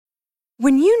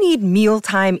When you need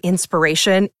mealtime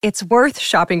inspiration, it's worth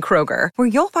shopping Kroger, where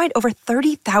you'll find over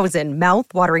 30,000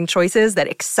 mouth-watering choices that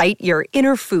excite your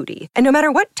inner foodie. And no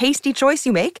matter what tasty choice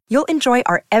you make, you'll enjoy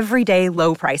our everyday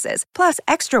low prices, plus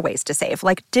extra ways to save,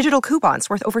 like digital coupons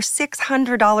worth over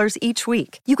 $600 each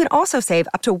week. You can also save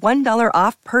up to $1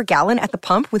 off per gallon at the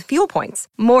pump with fuel points.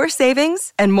 More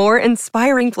savings and more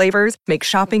inspiring flavors make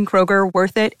shopping Kroger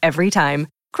worth it every time.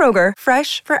 Kroger,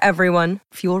 fresh for everyone.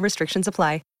 Fuel restrictions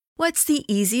apply. What's the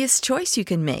easiest choice you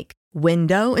can make?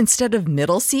 Window instead of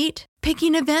middle seat?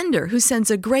 Picking a vendor who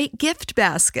sends a great gift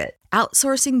basket?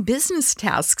 Outsourcing business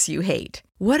tasks you hate?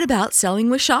 What about selling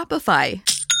with Shopify?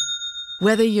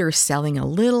 Whether you're selling a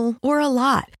little or a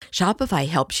lot, Shopify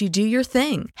helps you do your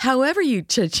thing, however you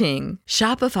cha-ching.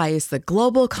 Shopify is the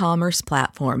global commerce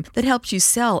platform that helps you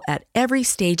sell at every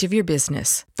stage of your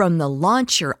business. From the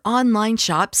launch your online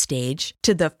shop stage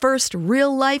to the first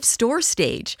real-life store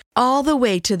stage, all the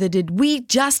way to the did we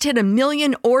just hit 1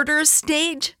 million orders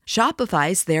stage.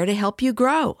 Shopify's there to help you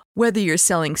grow. Whether you're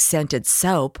selling scented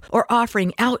soap or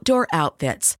offering outdoor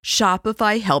outfits,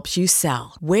 Shopify helps you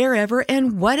sell. Wherever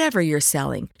and whatever you're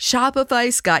selling,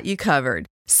 Shopify's got you covered.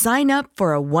 Sign up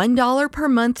for a $1 per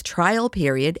month trial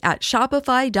period at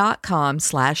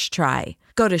shopify.com/try.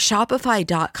 Go to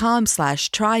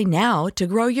shopify.com/try now to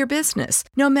grow your business,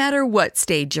 no matter what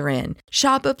stage you're in.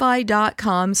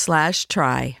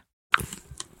 Shopify.com/try.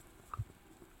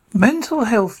 Mental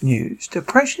health news.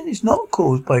 Depression is not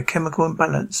caused by a chemical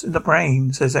imbalance in the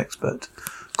brain, says expert,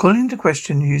 calling into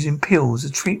question using pills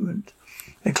as treatment.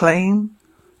 They claim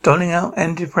doling out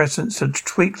antidepressants to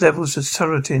tweak levels of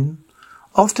serotonin,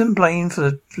 often blamed for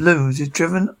the blues, is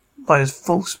driven by a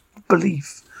false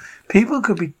belief. People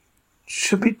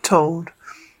should be told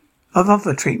of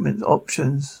other treatment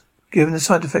options, given the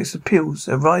side effects of pills.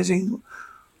 Their rising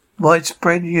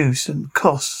widespread use and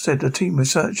costs, said a team of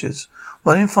researchers.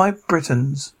 1 in 5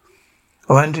 Britons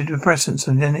are antidepressants,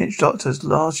 and NHS doctors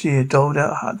last year doled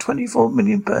out £24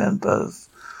 million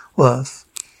worth.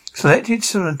 Selected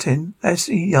serotonin,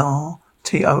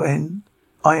 serotonin,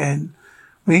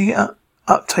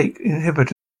 reuptake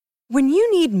inhibitor. When you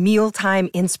need mealtime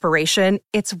inspiration,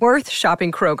 it's worth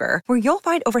shopping Kroger, where you'll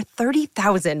find over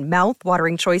 30,000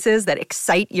 mouth-watering choices that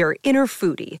excite your inner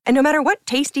foodie. And no matter what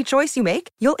tasty choice you make,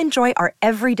 you'll enjoy our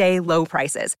everyday low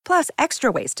prices, plus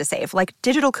extra ways to save, like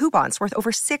digital coupons worth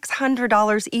over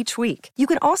 $600 each week. You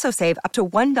can also save up to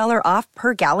 $1 off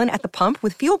per gallon at the pump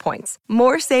with fuel points.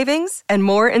 More savings and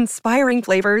more inspiring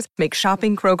flavors make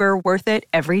shopping Kroger worth it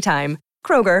every time.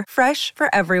 Kroger, fresh for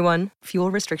everyone.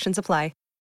 Fuel restrictions apply.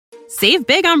 Save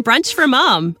big on brunch for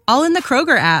mom, all in the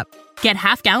Kroger app. Get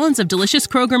half gallons of delicious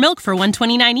Kroger milk for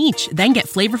 $1.29 each. Then get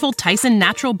flavorful Tyson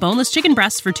natural boneless chicken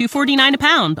breasts for $2.49 a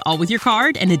pound, all with your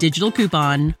card and a digital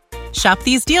coupon. Shop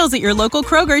these deals at your local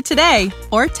Kroger today,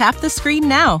 or tap the screen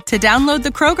now to download the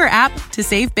Kroger app to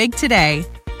save big today.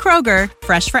 Kroger,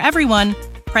 fresh for everyone.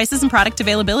 Prices and product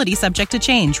availability subject to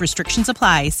change. Restrictions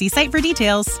apply. See site for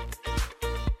details.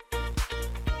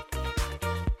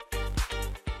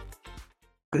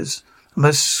 Is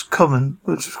most common,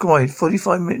 was described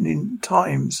 45 million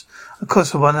times, a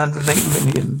cost of 108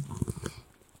 million.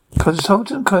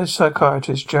 Consultant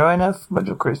psychiatrist Joanna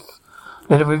Medcalf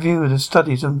led a review of the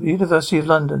studies at the University of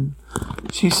London.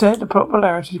 She said the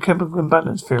popularity of chemical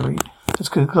imbalance theory has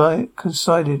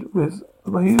coincided with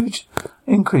a huge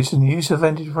increase in the use of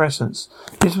antidepressants.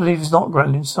 This belief is not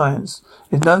grounded in science.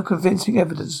 There is no convincing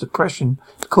evidence depression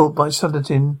is caused by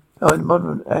serotonin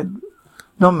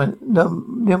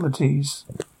normities.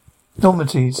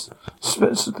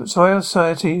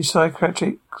 Society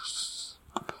psychiatrists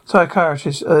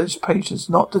urge patients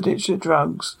not to ditch their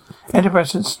drugs.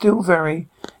 Antidepressants still vary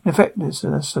in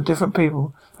effectiveness for different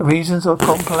people. The reasons are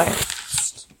complex.